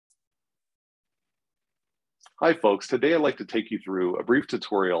Hi folks, today I'd like to take you through a brief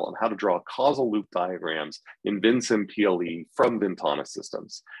tutorial on how to draw causal loop diagrams in Vensim PLE from Ventana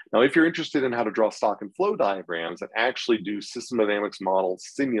Systems. Now, if you're interested in how to draw stock and flow diagrams and actually do system dynamics model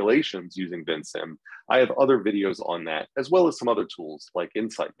simulations using Vensim, I have other videos on that, as well as some other tools like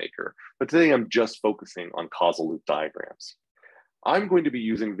Insight Maker. But today I'm just focusing on causal loop diagrams. I'm going to be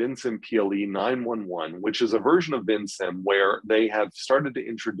using Vensim PLE 911, which is a version of Vensim where they have started to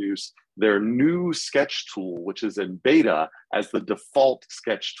introduce their new sketch tool, which is in beta, as the default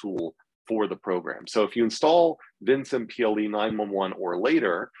sketch tool for the program. So if you install Vensim PLE 911 or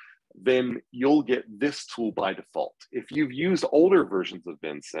later, then you'll get this tool by default. If you've used older versions of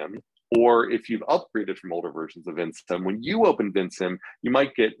Vensim, or if you've upgraded from older versions of Vensim, when you open Vensim, you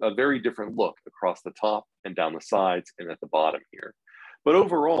might get a very different look across the top and down the sides and at the bottom here. But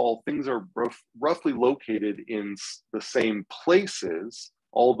overall, things are roughly located in the same places,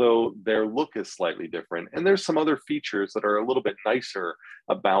 although their look is slightly different. And there's some other features that are a little bit nicer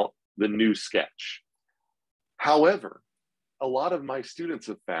about the new sketch. However, a lot of my students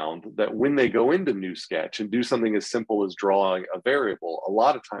have found that when they go into New Sketch and do something as simple as drawing a variable, a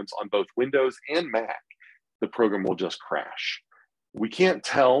lot of times on both Windows and Mac, the program will just crash. We can't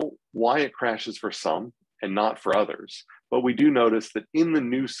tell why it crashes for some and not for others, but we do notice that in the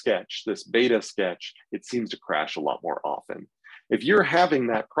new sketch, this beta sketch, it seems to crash a lot more often. If you're having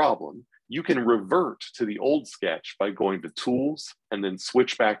that problem, you can revert to the old sketch by going to Tools and then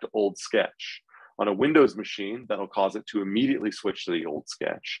switch back to Old Sketch. On a Windows machine, that'll cause it to immediately switch to the old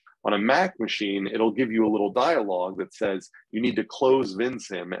sketch. On a Mac machine, it'll give you a little dialog that says you need to close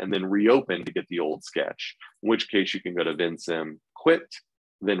Vensim and then reopen to get the old sketch, in which case you can go to Vensim, quit,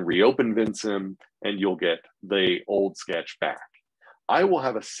 then reopen Vensim, and you'll get the old sketch back. I will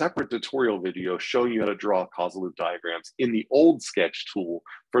have a separate tutorial video showing you how to draw causal loop diagrams in the old sketch tool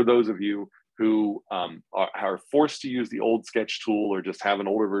for those of you who are forced to use the old sketch tool or just have an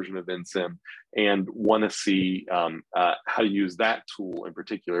older version of Vensim and want to see how to use that tool in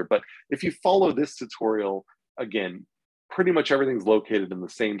particular. But if you follow this tutorial, again, pretty much everything's located in the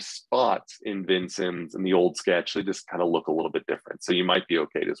same spots in Vensim's and the old sketch. They just kind of look a little bit different. So you might be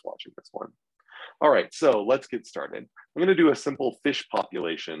okay just watching this one. All right, so let's get started. I'm going to do a simple fish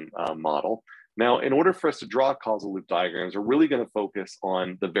population model. Now, in order for us to draw causal loop diagrams, we're really going to focus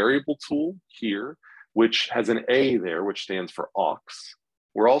on the variable tool here, which has an A there, which stands for aux.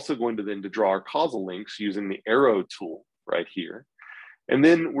 We're also going to then draw our causal links using the arrow tool right here. And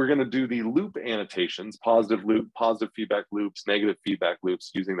then we're going to do the loop annotations, positive loop, positive feedback loops, negative feedback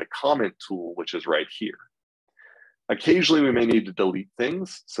loops using the comment tool, which is right here. Occasionally, we may need to delete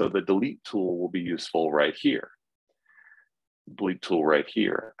things, so the delete tool will be useful right here. Delete tool right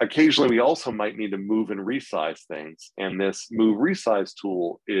here. Occasionally, we also might need to move and resize things, and this move resize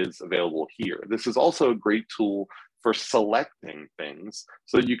tool is available here. This is also a great tool for selecting things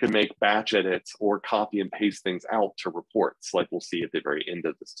so that you can make batch edits or copy and paste things out to reports, like we'll see at the very end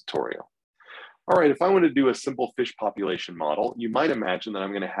of this tutorial. All right, if I want to do a simple fish population model, you might imagine that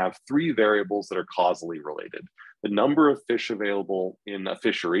I'm going to have three variables that are causally related. The number of fish available in a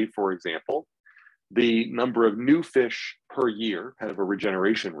fishery, for example, the number of new fish per year, kind of a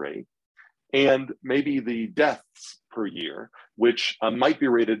regeneration rate, and maybe the deaths per year, which might be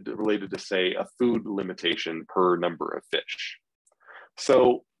related to, say, a food limitation per number of fish.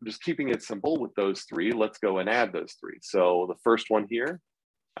 So just keeping it simple with those three, let's go and add those three. So the first one here,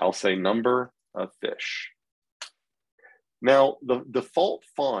 I'll say number of fish. Now, the default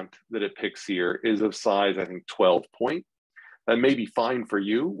font that it picks here is of size, I think, 12 point. That may be fine for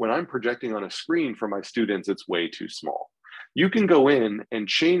you. When I'm projecting on a screen for my students, it's way too small. You can go in and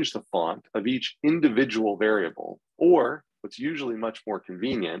change the font of each individual variable, or what's usually much more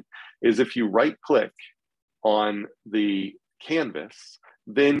convenient is if you right-click on the canvas,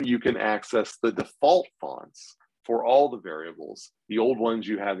 then you can access the default fonts for all the variables, the old ones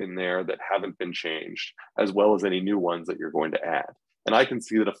you have in there that haven't been changed, as well as any new ones that you're going to add. And I can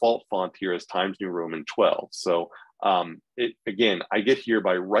see the default font here is Times New Roman 12. So again, I get here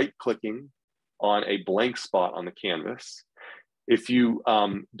by right-clicking on a blank spot on the canvas. If you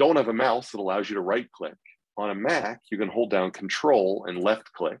don't have a mouse that allows you to right-click, on a Mac, you can hold down Control and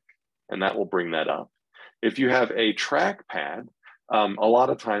left-click, and that will bring that up. If you have a trackpad, a lot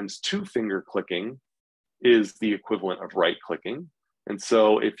of times two-finger clicking is the equivalent of right-clicking. And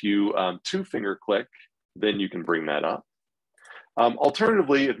so if you two-finger click, then you can bring that up.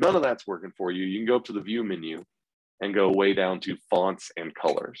 Alternatively, if none of that's working for you, you can go up to the View menu and go way down to Fonts and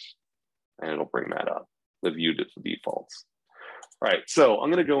Colors, and it'll bring that up, the view defaults. All right, so I'm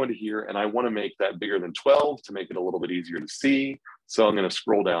going to go into here, and I want to make that bigger than 12 to make it a little bit easier to see. So I'm going to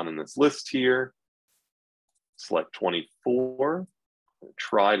scroll down in this list here, select 24,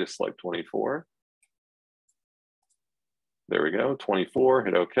 try to select 24. There we go, 24,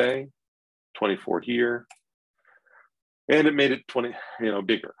 hit OK, 24 here. And it made it 20,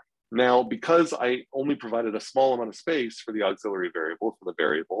 bigger. Now, because I only provided a small amount of space for the auxiliary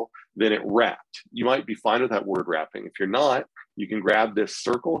variable, then it wrapped. You might be fine with that word wrapping. If you're not, you can grab this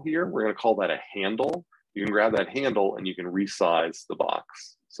circle here. We're going to call that a handle. You can grab that handle and you can resize the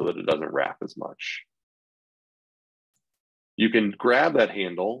box so that it doesn't wrap as much. You can grab that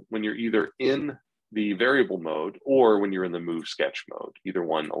handle when you're either in the variable mode or when you're in the move sketch mode. Either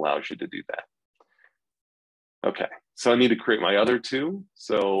one allows you to do that. Okay, so I need to create my other two.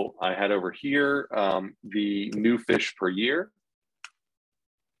 So I had over here the new fish per year.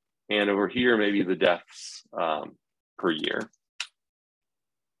 And over here, maybe the deaths per year.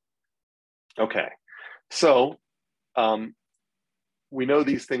 Okay, so we know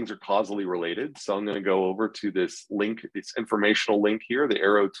these things are causally related. So I'm going to go over to this link, this informational link here, the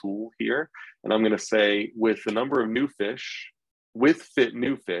arrow tool here. And I'm going to say with the number of new fish, with fit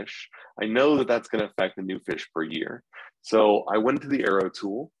new fish, I know that that's going to affect the new fish per year. So I went to the arrow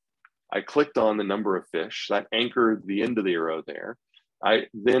tool. I clicked on the number of fish that anchored the end of the arrow there.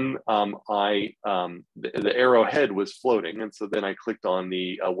 The arrowhead was floating. And so then I clicked on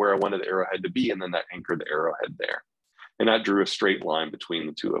the where I wanted the arrowhead to be, and then that anchored the arrowhead there. And that drew a straight line between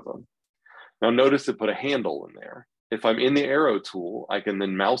the two of them. Now notice it put a handle in there. If I'm in the arrow tool, I can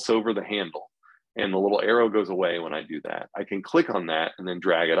then mouse over the handle and the little arrow goes away when I do that. I can click on that and then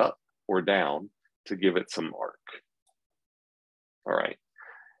drag it up or down to give it some arc. All right.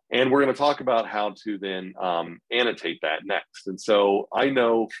 And we're going to talk about how to then annotate that next. And so I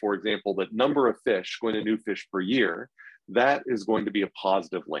know, for example, that number of fish going to new fish per year, that is going to be a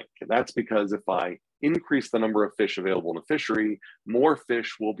positive link. And that's because if I increase the number of fish available in the fishery, more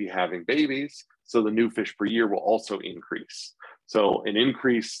fish will be having babies. So the new fish per year will also increase. So an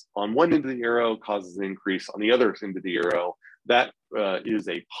increase on one end of the arrow causes an increase on the other end of the arrow. That is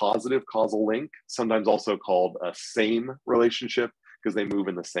a positive causal link, sometimes also called a same relationship, because they move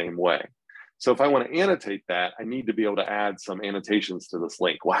in the same way. So if I want to annotate that, I need to be able to add some annotations to this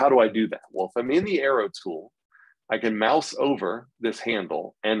link. Well, how do I do that? Well, if I'm in the arrow tool, I can mouse over this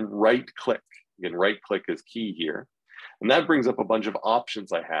handle and right click. Again, right click is key here. And that brings up a bunch of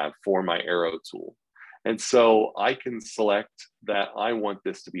options I have for my arrow tool. And so I can select that I want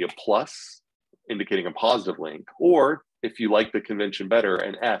this to be a plus, indicating a positive link, or if you like the convention better,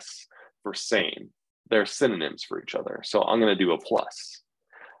 an S for same. They're synonyms for each other. So I'm going to do a plus.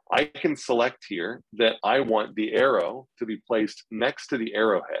 I can select here that I want the arrow to be placed next to the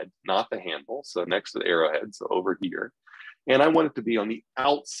arrowhead, not the handle. So next to the arrowhead, so over here. And I want it to be on the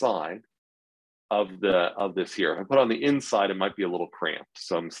outside of this here. If I put on the inside, it might be a little cramped.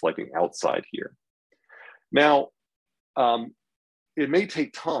 So I'm selecting outside here. Now, it may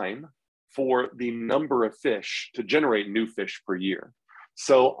take time for the number of fish to generate new fish per year.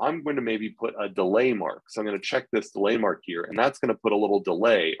 So I'm going to maybe put a delay mark. So I'm going to check this delay mark here, and that's going to put a little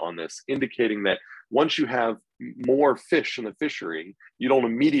delay on this, indicating that once you have more fish in the fishery, you don't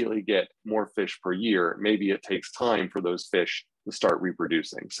immediately get more fish per year. Maybe it takes time for those fish to start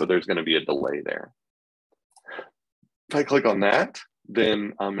reproducing. So there's going to be a delay there. If I click on that,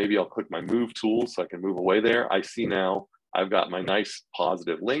 then maybe I'll click my move tool so I can move away there. I see now I've got my nice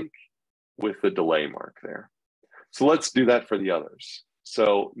positive link with the delay mark there. So let's do that for the others.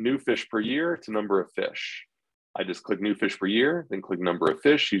 So new fish per year to number of fish. I just click new fish per year, then click number of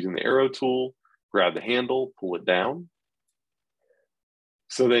fish using the arrow tool, grab the handle, pull it down.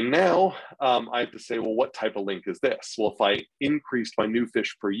 So then now I have to say, well, what type of link is this? Well, if I increased my new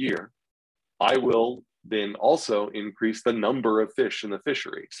fish per year, I will then also increase the number of fish in the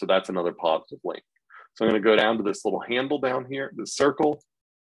fishery. So that's another positive link. So I'm going to go down to this little handle down here, the circle,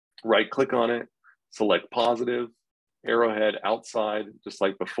 right click on it, select positive, arrowhead outside, just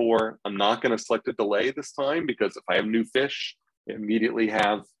like before. I'm not going to select a delay this time because if I have new fish, I immediately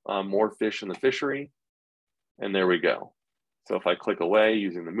have more fish in the fishery. And there we go. So if I click away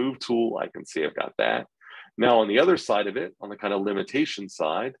using the move tool, I can see I've got that. Now on the other side of it, on the kind of limitation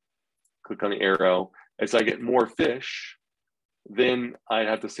side, click on the arrow. As I get more fish, then I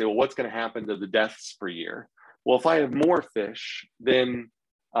have to say, well, what's going to happen to the deaths per year? Well, if I have more fish, then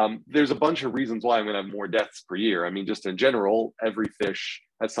there's a bunch of reasons why I'm going to have more deaths per year. I mean, just in general, every fish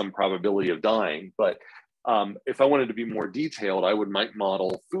has some probability of dying. But if I wanted to be more detailed, I might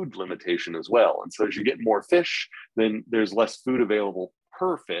model food limitation as well. And so as you get more fish, then there's less food available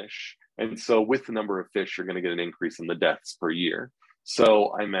per fish. And so with the number of fish, you're going to get an increase in the deaths per year. So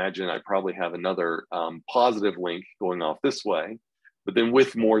I imagine I probably have another positive link going off this way. But then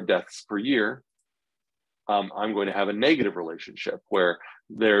with more deaths per year, I'm going to have a negative relationship where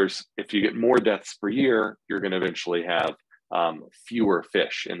if you get more deaths per year, you're going to eventually have fewer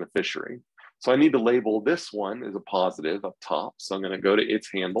fish in the fishery. So I need to label this one as a positive up top. So I'm going to go to its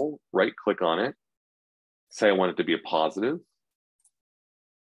handle, right click on it, say I want it to be a positive,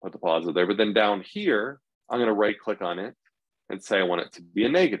 put the positive there. But then down here, I'm going to right click on it and say I want it to be a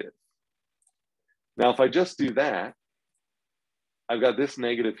negative. Now, if I just do that, I've got this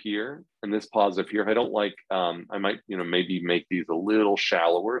negative here and this positive here. If I don't like, I might, maybe make these a little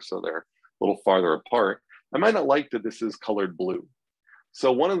shallower so they're a little farther apart. I might not like that this is colored blue.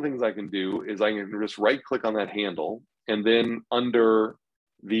 So one of the things I can do is I can just right click on that handle, and then under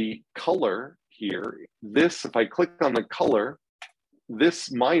the color here, if I click on the color, this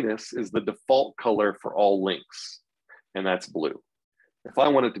minus is the default color for all links, and that's blue. If I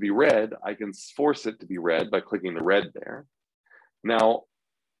want it to be red, I can force it to be red by clicking the red there. Now,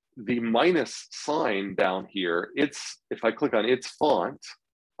 the minus sign down here, if I click on its font,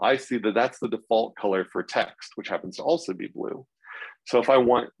 I see that that's the default color for text, which happens to also be blue. So if I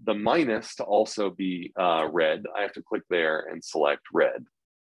want the minus to also be red, I have to click there and select red.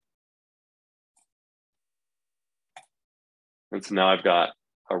 And so now I've got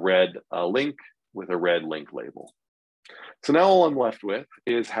a red link with a red link label. So now all I'm left with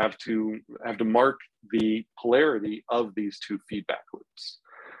is have to mark the polarity of these two feedback loops.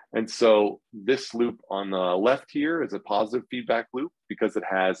 And so this loop on the left here is a positive feedback loop because it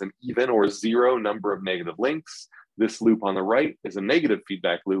has an even or zero number of negative links. This loop on the right is a negative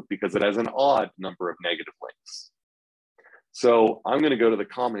feedback loop because it has an odd number of negative links. So I'm going to go to the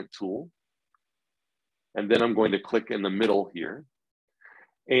comment tool, and then I'm going to click in the middle here.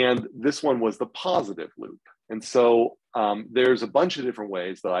 And this one was the positive loop. And so there's a bunch of different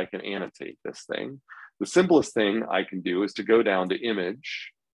ways that I can annotate this thing. The simplest thing I can do is to go down to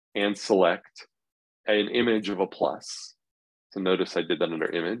image and select an image of a plus. So notice I did that under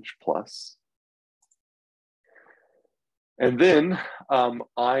image plus. And then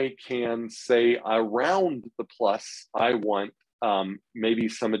I can say around the plus, I want maybe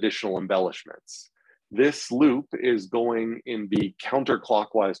some additional embellishments. This loop is going in the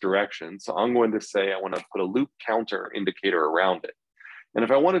counterclockwise direction. So I'm going to say I want to put a loop counter indicator around it. And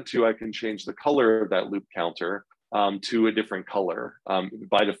if I wanted to, I can change the color of that loop counter to a different color.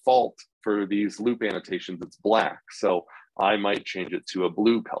 By default, for these loop annotations, it's black. So I might change it to a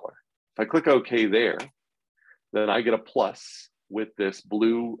blue color. If I click OK there, then I get a plus with this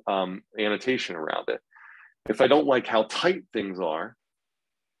blue annotation around it. If I don't like how tight things are,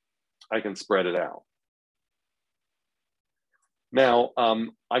 I can spread it out. Now,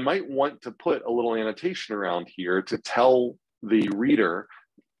 I might want to put a little annotation around here to tell the reader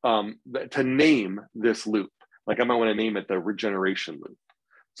to name this loop. Like I might want to name it the regeneration loop.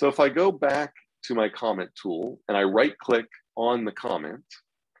 So if I go back to my comment tool and I right click on the comment,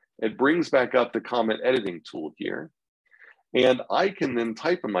 it brings back up the comment editing tool here. And I can then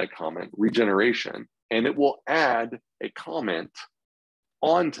type in my comment regeneration, and it will add a comment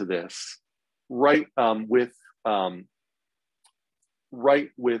onto this right with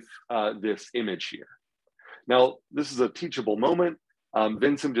this image here. Now, this is a teachable moment.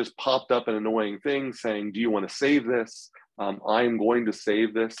 Vensim just popped up an annoying thing saying, do you want to save this? I'm going to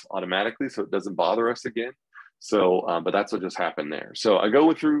save this automatically so it doesn't bother us again. So, but that's what just happened there. So I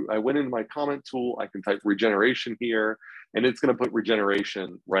went into my comment tool, I can type regeneration here, and it's going to put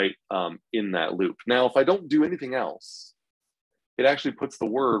regeneration right in that loop. Now, if I don't do anything else, it actually puts the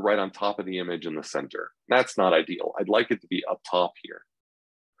word right on top of the image in the center. That's not ideal. I'd like it to be up top here.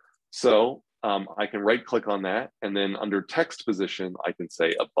 So I can right click on that, and then under text position, I can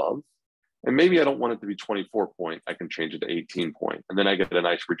say above. And maybe I don't want it to be 24 point, I can change it to 18 point. And then I get a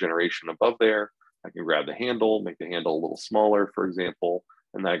nice regeneration above there. I can grab the handle, make the handle a little smaller, for example,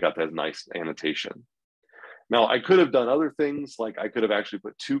 and then I got that nice annotation. Now, I could have done other things, like I could have actually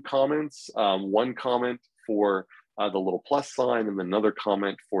put two comments, one comment for the little plus sign and then another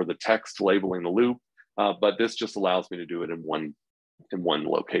comment for the text labeling the loop, but this just allows me to do it in one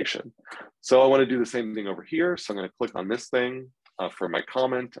location. So I want to do the same thing over here. So I'm going to click on this thing for my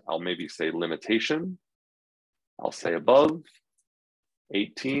comment. I'll maybe say limitation. I'll say above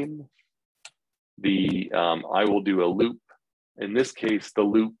 18. I will do a loop. In this case, the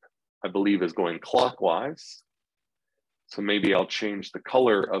loop, I believe, is going clockwise. So maybe I'll change the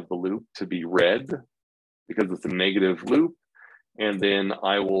color of the loop to be red because it's a negative loop. And then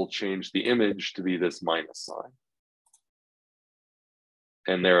I will change the image to be this minus sign.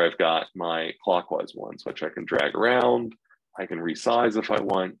 And there I've got my clockwise ones, which I can drag around. I can resize if I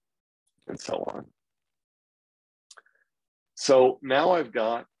want, and so on. So now I've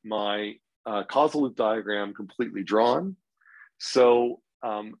got my causal loop diagram completely drawn. So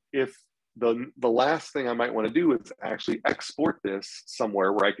if the last thing I might want to do is actually export this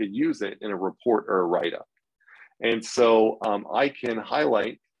somewhere where I could use it in a report or a write-up. And so I can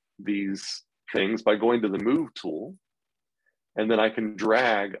highlight these things by going to the move tool, and then I can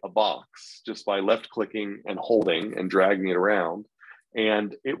drag a box just by left clicking and holding and dragging it around.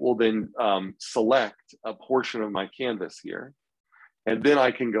 And it will then select a portion of my canvas here. And then I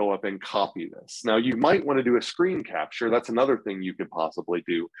can go up and copy this. Now you might want to do a screen capture. That's another thing you could possibly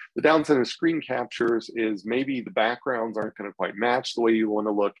do. The downside of screen captures is maybe the backgrounds aren't going to quite match the way you want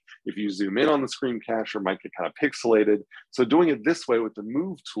to look. If you zoom in on the screen capture, it might get kind of pixelated. So doing it this way with the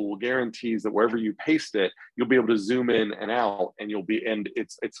move tool guarantees that wherever you paste it, you'll be able to zoom in and out, and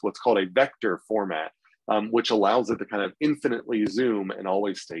it's what's called a vector format, which allows it to kind of infinitely zoom and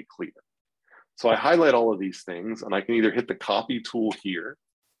always stay clear. So I highlight all of these things, and I can either hit the copy tool here,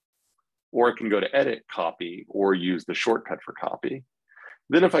 or I can go to edit copy or use the shortcut for copy.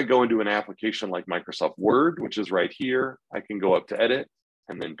 Then if I go into an application like Microsoft Word, which is right here, I can go up to edit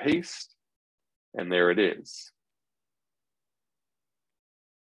and then paste, and there it is.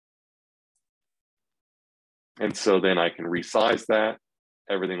 And so then I can resize that.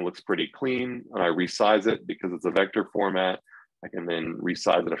 Everything looks pretty clean, and I resize it because it's a vector format. I can then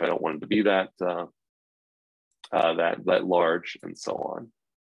resize it if I don't want it to be that large, and so on.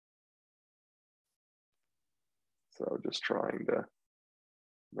 So just trying to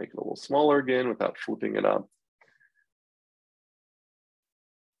make it a little smaller again without flipping it up.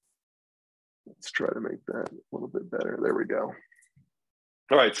 Let's try to make that a little bit better. There we go.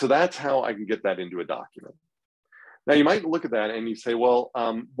 All right, so that's how I can get that into a document. Now you might look at that and you say, well,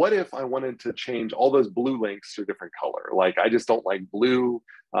 what if I wanted to change all those blue links to a different color? Like, I just don't like blue.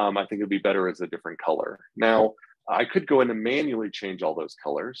 I think it'd be better as a different color. Now, I could go in and manually change all those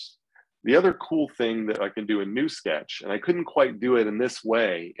colors. The other cool thing that I can do in New Sketch, and I couldn't quite do it in this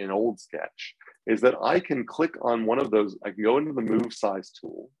way in Old Sketch, is that I can click on one of those. I can go into the Move Size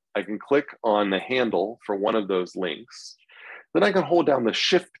tool. I can click on the handle for one of those links. Then I can hold down the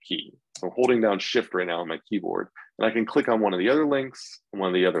Shift key. I'm holding down Shift right now on my keyboard, and I can click on one of the other links and one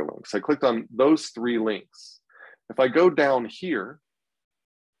of the other links. I clicked on those 3 links. If I go down here,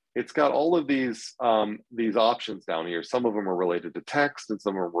 it's got all of these options down here. Some of them are related to text and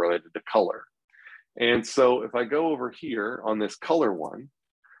some are related to color. And so if I go over here on this color one,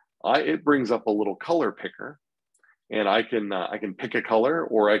 it brings up a little color picker, and I can pick a color,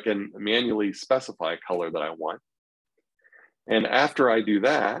 or I can manually specify a color that I want. And after I do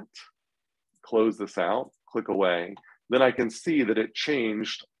that, close this out, click away, then I can see that it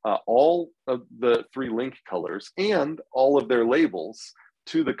changed all of the 3 link colors and all of their labels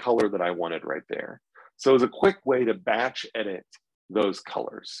to the color that I wanted right there. So it's a quick way to batch edit those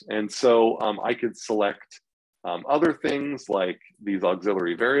colors. And so I could select other things like these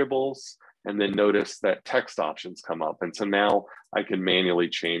auxiliary variables, and then notice that text options come up. And so now I can manually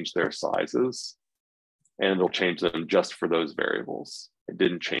change their sizes, and it'll change them just for those variables. It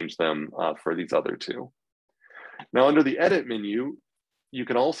didn't change them for these other 2. Now under the edit menu, you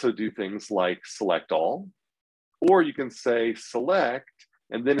can also do things like select all, or you can say select,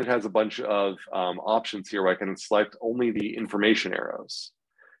 and then it has a bunch of options here where I can select only the information arrows,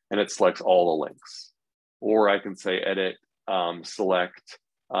 and it selects all the links. Or I can say edit, select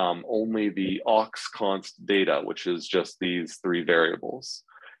only the aux const data, which is just these 3 variables.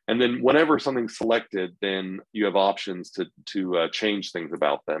 And then whenever something's selected, then you have options to change things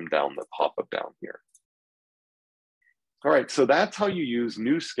about them down the pop-up down here. All right, so that's how you use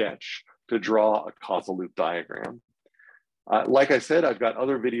New Sketch to draw a causal loop diagram. Like I said, I've got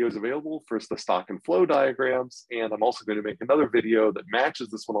other videos available for the stock and flow diagrams, and I'm also going to make another video that matches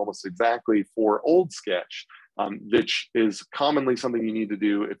this one almost exactly for Old Sketch, which is commonly something you need to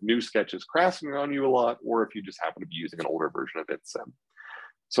do if New Sketch is crashing on you a lot, or if you just happen to be using an older version of Vensim.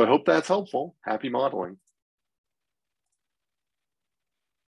 So I hope that's helpful. Happy modeling.